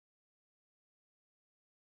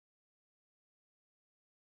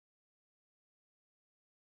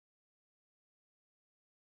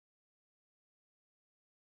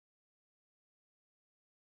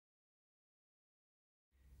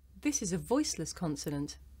This is a voiceless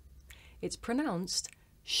consonant. It's pronounced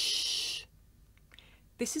sh.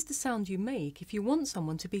 This is the sound you make if you want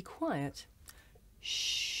someone to be quiet.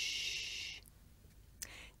 Shh.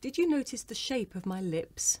 Did you notice the shape of my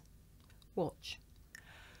lips? Watch.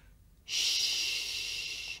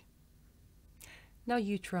 Shh. Now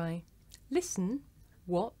you try. Listen,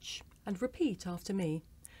 watch, and repeat after me.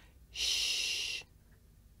 Shh.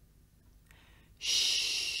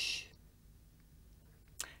 Shh.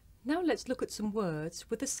 Now let's look at some words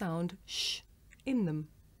with the sound sh in them.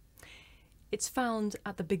 It's found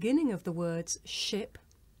at the beginning of the words ship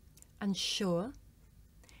and sure,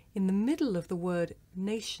 in the middle of the word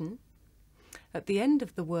nation, at the end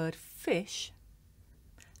of the word fish,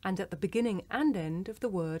 and at the beginning and end of the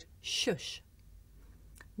word shush.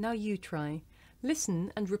 Now you try.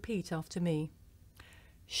 Listen and repeat after me.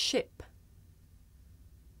 Ship.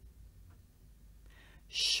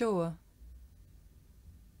 Shore.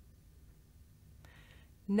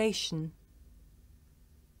 Nation.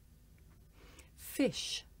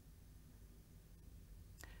 Fish.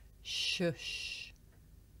 Shush.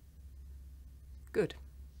 Good.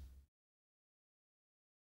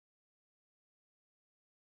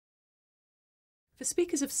 For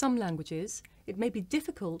speakers of some languages, it may be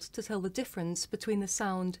difficult to tell the difference between the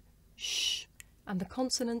sound sh and the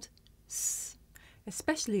consonant s,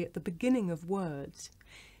 especially at the beginning of words.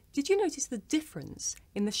 Did you notice the difference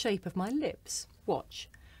in the shape of my lips? Watch.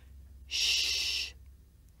 Sh,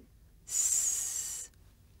 s.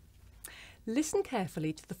 Listen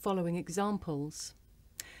carefully to the following examples.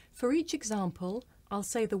 For each example, I'll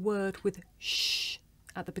say the word with sh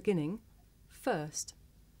at the beginning first.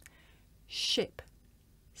 Ship,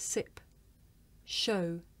 sip,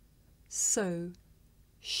 show, sew,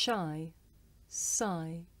 shy,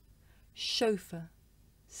 sigh, chauffeur,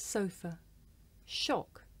 sofa,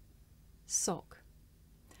 shock, sock.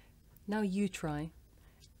 Now you try.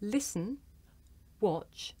 Listen,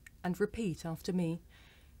 watch, and repeat after me.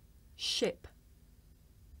 Ship,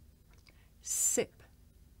 sip,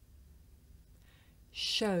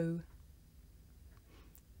 show,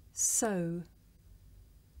 sew,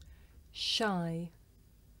 shy,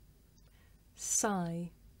 sigh,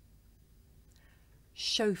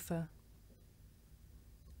 chauffeur,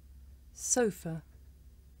 sofa,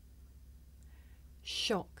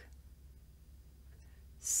 shock,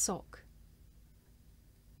 sock.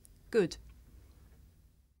 Good.